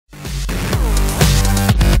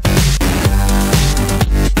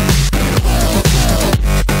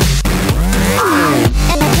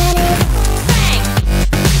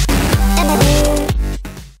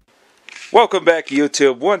Welcome back,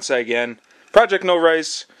 YouTube, once again. Project No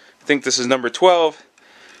Rice. I think this is number 12.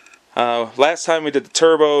 Last time we did the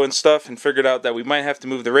turbo and stuff and figured out that we might have to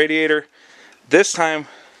move the radiator. This time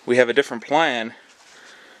we have a different plan,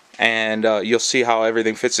 and you'll see how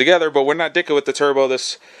everything fits together. But we're not dicking with the turbo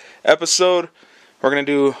this episode. We're going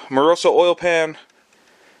to do Moroso oil pan,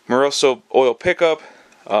 Moroso oil pickup,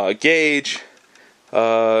 gauge,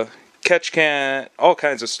 catch can, all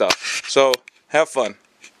kinds of stuff. So have fun.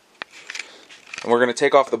 And we're going to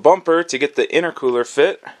take off the bumper to get the intercooler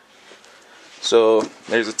fit. So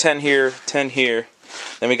there's a 10 here, 10 here.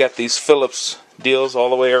 Then we got these Phillips deals all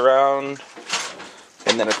the way around.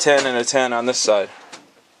 And then a 10 and a 10 on this side.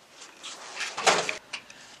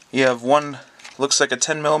 You have one, looks like a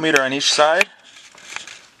 10 millimeter on each side.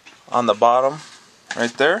 On the bottom,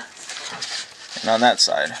 right there. And on that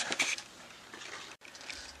side.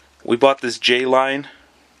 We bought this J-line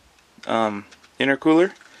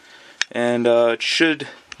intercooler. And it should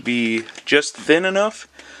be just thin enough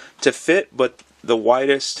to fit, but the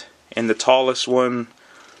widest and the tallest one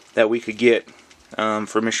that we could get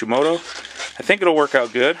for Mishimoto. I think it'll work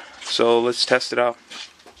out good, so let's test it out.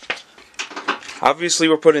 Obviously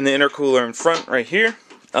we're putting the intercooler in front right here.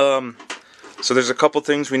 So there's a couple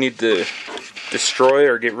things we need to destroy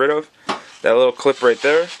or get rid of. That little clip right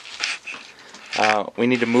there. We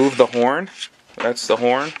need to move the horn. That's the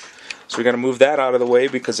horn. So we got to move that out of the way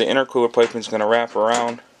because the intercooler piping is going to wrap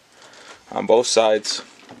around on both sides.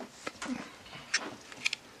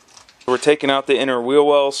 We're taking out the inner wheel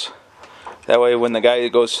wells. That way when the guy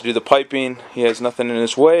goes to do the piping, he has nothing in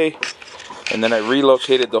his way. And then I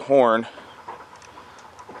relocated the horn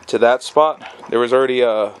to that spot. There was already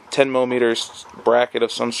a 10 millimeters bracket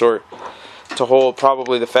of some sort to hold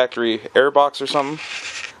probably the factory air box or something.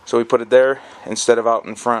 So we put it there instead of out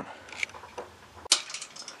in front.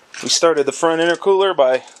 We started the front intercooler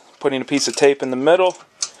by putting a piece of tape in the middle,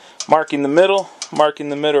 marking the middle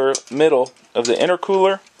of the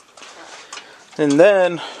intercooler. And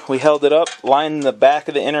then we held it up, lined the back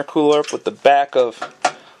of the intercooler up with the back of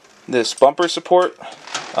this bumper support.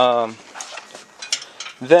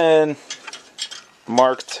 Then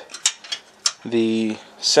marked the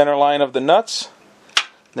center line of the nuts.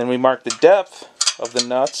 Then we marked the depth of the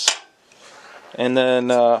nuts. And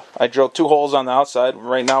then I drilled 2 holes on the outside.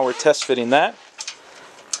 Right now we're test fitting that.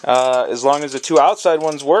 As long as the 2 outside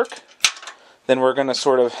ones work, then we're going to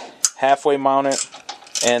sort of halfway mount it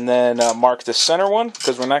and then mark the center one,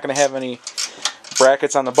 because we're not going to have any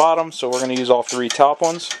brackets on the bottom, so we're going to use all 3 top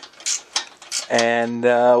ones. And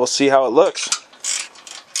we'll see how it looks.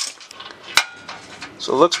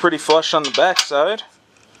 So it looks pretty flush on the back side.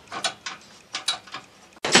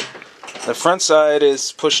 The front side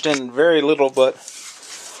is pushed in very little, but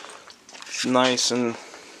it's nice and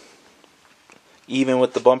even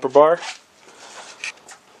with the bumper bar.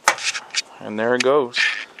 And there it goes.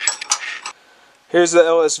 Here's the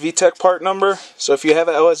LS Vtec part number. So if you have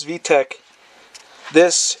an LS Vtec,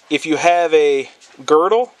 if you have a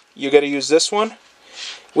girdle, you got to use this one,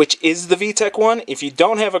 which is the Vtec one. If you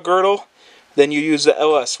don't have a girdle, then you use the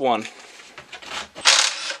LS one.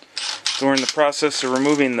 So we're in the process of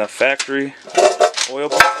removing the factory oil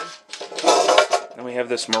pan. Then we have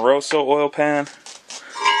this Moroso oil pan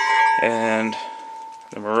and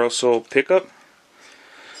the Moroso pickup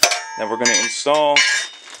that we're going to install.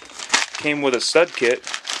 Came with a stud kit,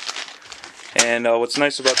 and what's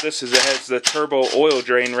nice about this is it has the turbo oil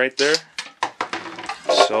drain right there,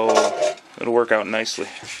 so it'll work out nicely.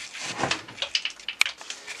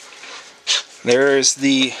 There's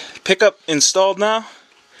the pickup installed now.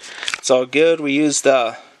 It's all good. We used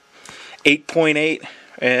 8.8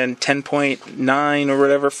 and 10.9 or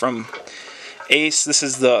whatever from Ace. This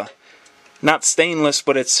is the, not stainless,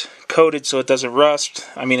 but it's coated so it doesn't rust.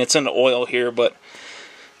 I mean, it's in the oil here, but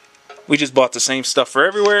we just bought the same stuff for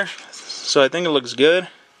everywhere. So I think it looks good.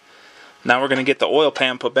 Now we're going to get the oil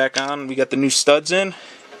pan put back on. We got the new studs in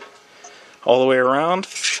all the way around.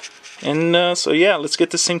 And so yeah, let's get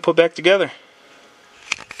this thing put back together.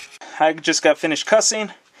 I just got finished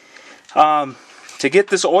cussing. To get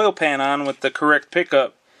this oil pan on with the correct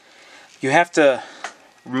pickup, you have to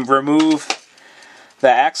remove the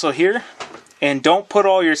axle here, and don't put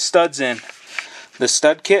all your studs in. The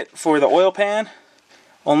stud kit for the oil pan,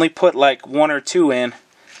 only put like 1 or 2 in.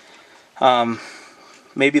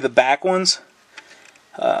 Maybe the back ones.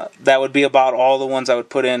 That would be about all the ones I would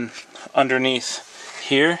put in underneath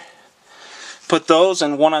here. Put those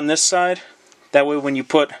and 1 on this side. That way when you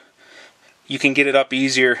you can get it up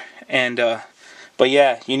easier. And but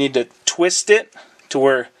yeah, you need to twist it to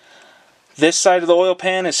where this side of the oil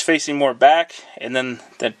pan is facing more back, and then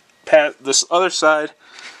this other side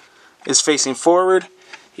is facing forward.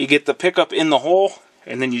 You get the pickup in the hole,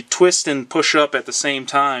 and then you twist and push up at the same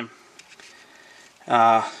time.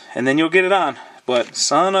 And then you'll get it on. But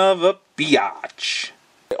son of a biatch.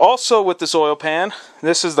 Also with this oil pan,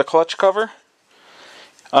 this is the clutch cover.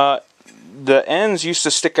 The ends used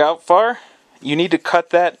to stick out far. You need to cut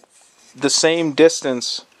that the same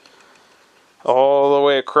distance all the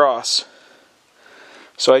way across.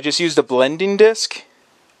 So I just used a blending disc,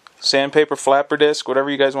 sandpaper flapper disc, whatever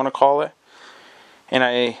you guys want to call it, and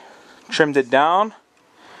I trimmed it down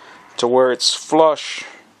to where it's flush,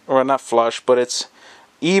 or not flush, but it's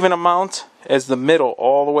even amount as the middle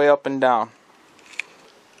all the way up and down.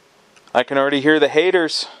 I can already hear the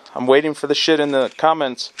haters. I'm waiting for the shit in the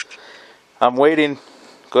comments. I'm waiting.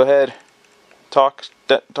 Go ahead. Talk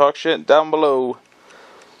shit down below.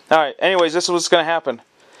 Alright, anyways, this is what's going to happen.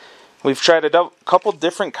 We've tried a couple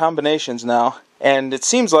different combinations now, and it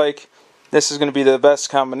seems like this is going to be the best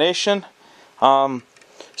combination. So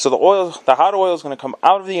the hot oil is going to come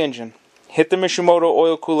out of the engine, hit the Mishimoto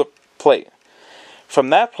oil cooler plate. From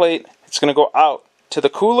that plate, it's going to go out to the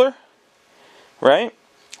cooler, right?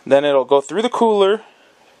 Then it'll go through the cooler,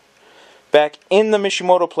 back in the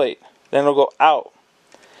Mishimoto plate. Then it'll go out.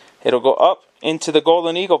 It'll go up into the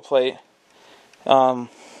Golden Eagle plate,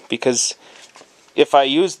 because if I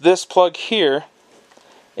use this plug here,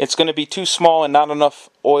 it's going to be too small and not enough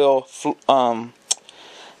oil,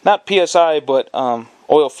 not PSI, but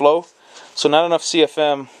oil flow. So not enough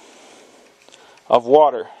CFM of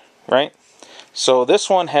water, right? So this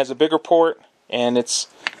one has a bigger port, and it's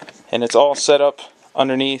all set up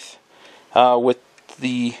underneath with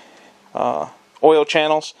the oil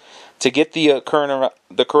channels to get the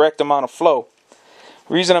correct amount of flow.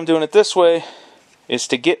 The reason I'm doing it this way is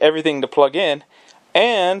to get everything to plug in,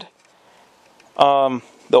 and the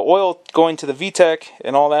oil going to the Vtec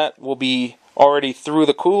and all that will be already through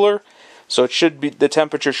the cooler, so it should be, the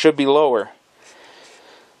temperature should be lower.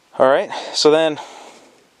 Alright, so then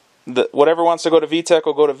whatever wants to go to Vtec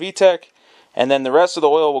will go to Vtec, and then the rest of the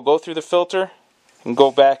oil will go through the filter and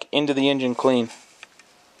go back into the engine clean.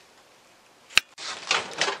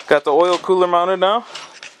 Got the oil cooler mounted now.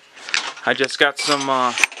 I just got some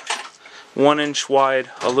 1-inch wide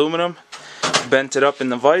aluminum, bent it up in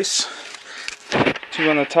the vise. 2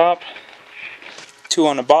 on the top, 2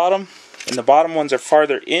 on the bottom, and the bottom ones are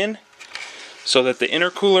farther in so that the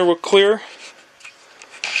intercooler will clear.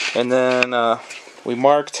 And then we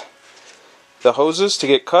marked the hoses to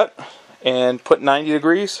get cut and put 90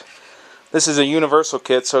 degrees. This is a universal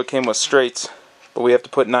kit, so it came with straights, but we have to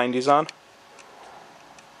put 90s on.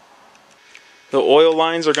 The oil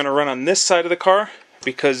lines are going to run on this side of the car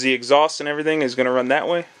because the exhaust and everything is going to run that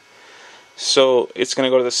way. So it's going to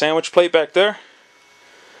go to the sandwich plate back there,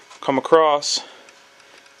 come across,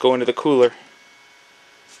 go into the cooler.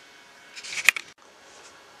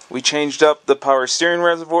 We changed up the power steering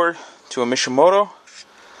reservoir to a Mishimoto.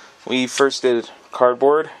 We first did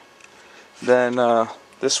cardboard, then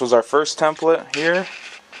this was our first template here,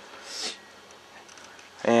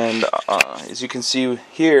 and as you can see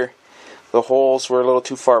here, the holes were a little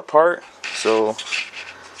too far apart, so,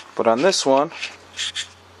 but on this one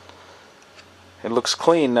it looks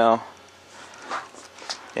clean now,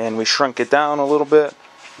 and we shrunk it down a little bit,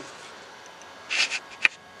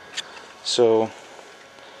 so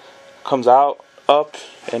comes out, up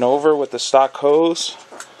and over with the stock hose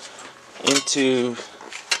into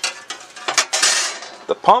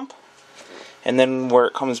the pump, and then where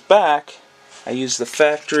it comes back, I use the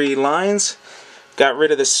factory lines, got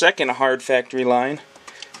rid of the second hard factory line,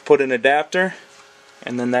 put an adapter,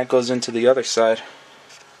 and then that goes into the other side.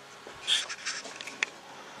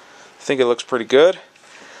 I think it looks pretty good.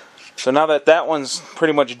 So now that that one's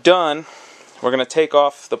pretty much done, we're going to take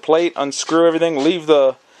off the plate, unscrew everything, leave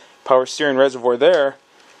the power steering reservoir there,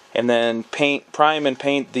 and then prime and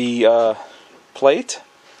paint the plate.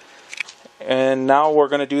 And now we're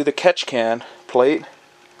going to do the catch can plate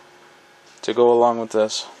to go along with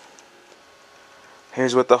this.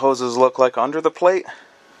 Here's what the hoses look like under the plate.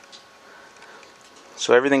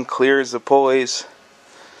 So everything clears the pulleys,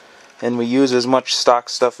 and we use as much stock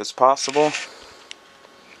stuff as possible.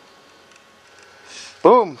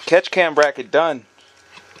 Boom! Catch can bracket done.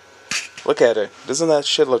 Look at it. Doesn't that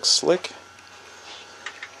shit look slick?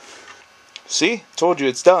 See? Told you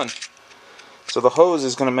it's done. So the hose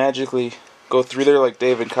is going to magically go through there like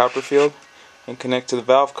David Copperfield and connect to the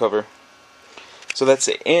valve cover. So that's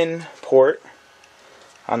the in port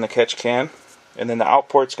on the catch can, and then the out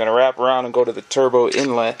port's going to wrap around and go to the turbo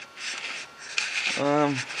inlet.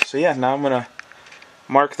 So yeah, now I'm going to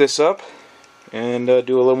mark this up and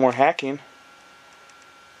do a little more hacking.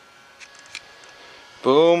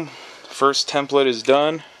 Boom. first template is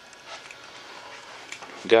done.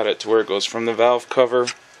 Got it to where it goes from the valve cover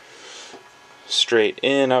straight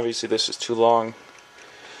in. Obviously this is too long,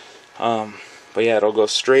 but yeah, it'll go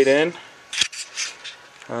straight in.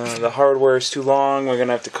 The hardware is too long, we're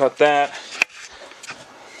gonna have to cut that.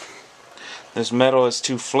 This metal is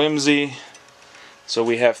too flimsy, so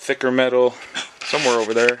we have thicker metal somewhere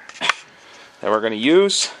over there that we're gonna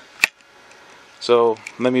use. So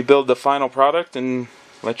let me build the final product and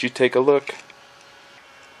let you take a look.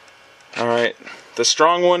 Alright, the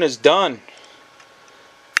strong one is done.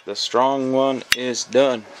 The strong one is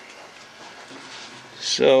done.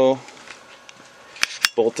 So,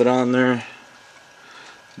 bolt it on there.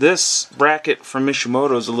 This bracket from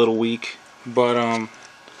Mishimoto is a little weak, but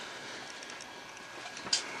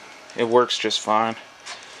it works just fine.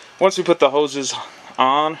 Once we put the hoses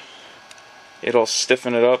on, it'll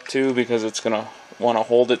stiffen it up too, because it's gonna want to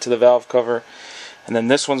hold it to the valve cover. And then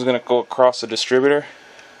this one's gonna go across the distributor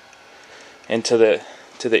into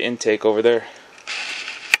the intake over there.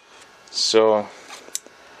 So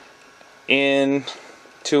into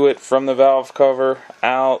it from the valve cover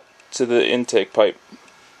out to the intake pipe.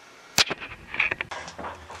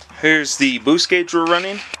 Here's the boost gauge we're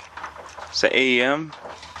running. It's the Aem,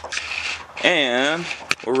 and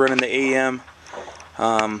we're running the Aem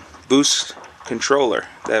boost controller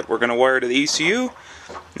that we're going to wire to the ECU,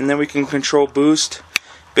 and then we can control boost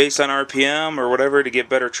based on RPM or whatever to get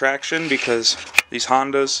better traction, because these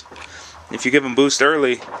Hondas, if you give them boost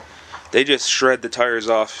early, they just shred the tires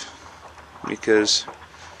off, because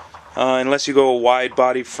unless you go a wide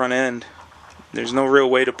body front end, there's no real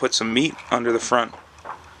way to put some meat under the front.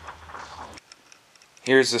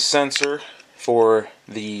 Here's the sensor for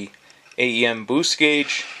the Aem Boost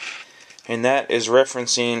Gauge, and that is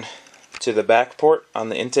referencing to the back port on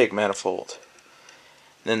the intake manifold.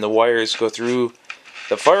 Then the wires go through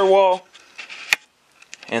the firewall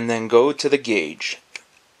and then go to the gauge.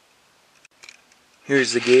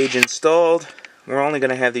 Here's the gauge installed. We're only going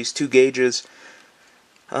to have these two gauges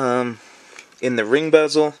in the ring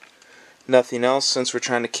bezel, nothing else, since we're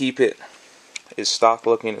trying to keep it as stock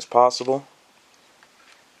looking as possible.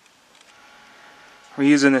 We're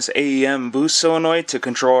using this Aem boost solenoid to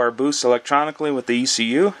control our boost electronically with the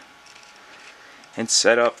ECU. It's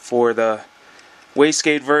set up for the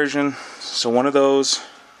wastegate version, so one of those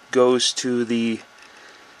goes to the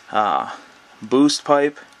boost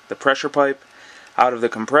pipe, the pressure pipe, out of the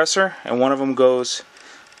compressor, and one of them goes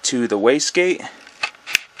to the wastegate.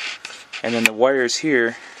 And then the wires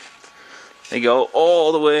here, they go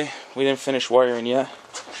all the way. We didn't finish wiring yet,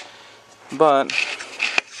 but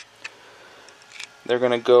they're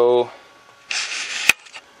going to go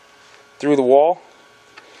through the wall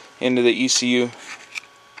into the ECU.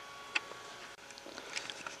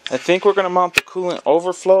 I think we're going to mount the coolant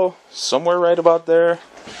overflow somewhere right about there,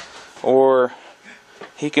 or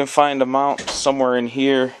he can find a mount somewhere in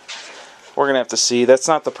here. We're going to have to see. That's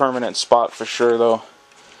not the permanent spot for sure though,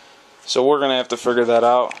 so we're going to have to figure that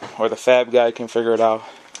out, or the fab guy can figure it out.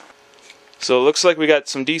 So it looks like we got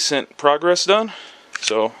some decent progress done.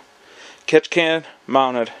 So catch can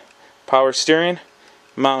mounted, power steering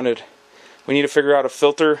mounted. We need to figure out a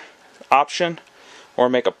filter option, or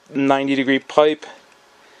make a 90-degree pipe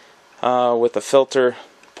with the filter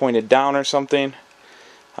pointed down or something,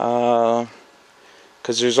 because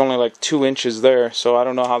there's only like 2 inches there, so I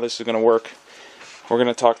don't know how this is going to work. We're going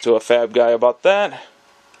to talk to a fab guy about that.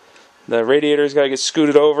 The radiator's got to get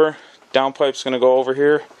scooted over. Downpipe's going to go over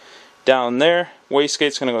here, down there.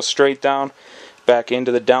 Wastegate's going to go straight down, back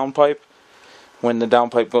into the downpipe when the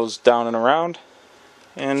downpipe goes down and around.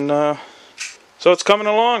 And so it's coming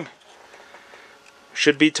along.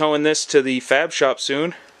 Should be towing this to the fab shop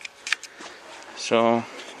soon. So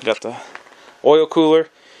got the oil cooler,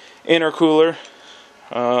 intercooler.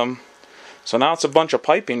 So now it's a bunch of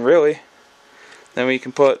piping really. Then we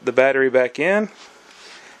can put the battery back in,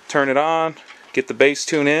 turn it on, get the base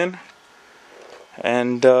tune in,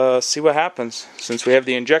 and see what happens. Since we have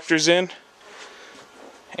the injectors in,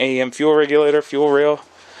 Aem fuel regulator, fuel rail,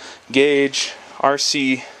 gauge,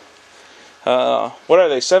 RC, what are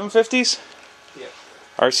they, 750s? Yeah.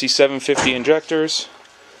 RC 750 injectors.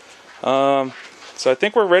 So I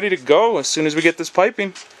think we're ready to go as soon as we get this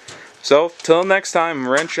piping. So till next time,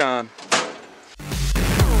 wrench on.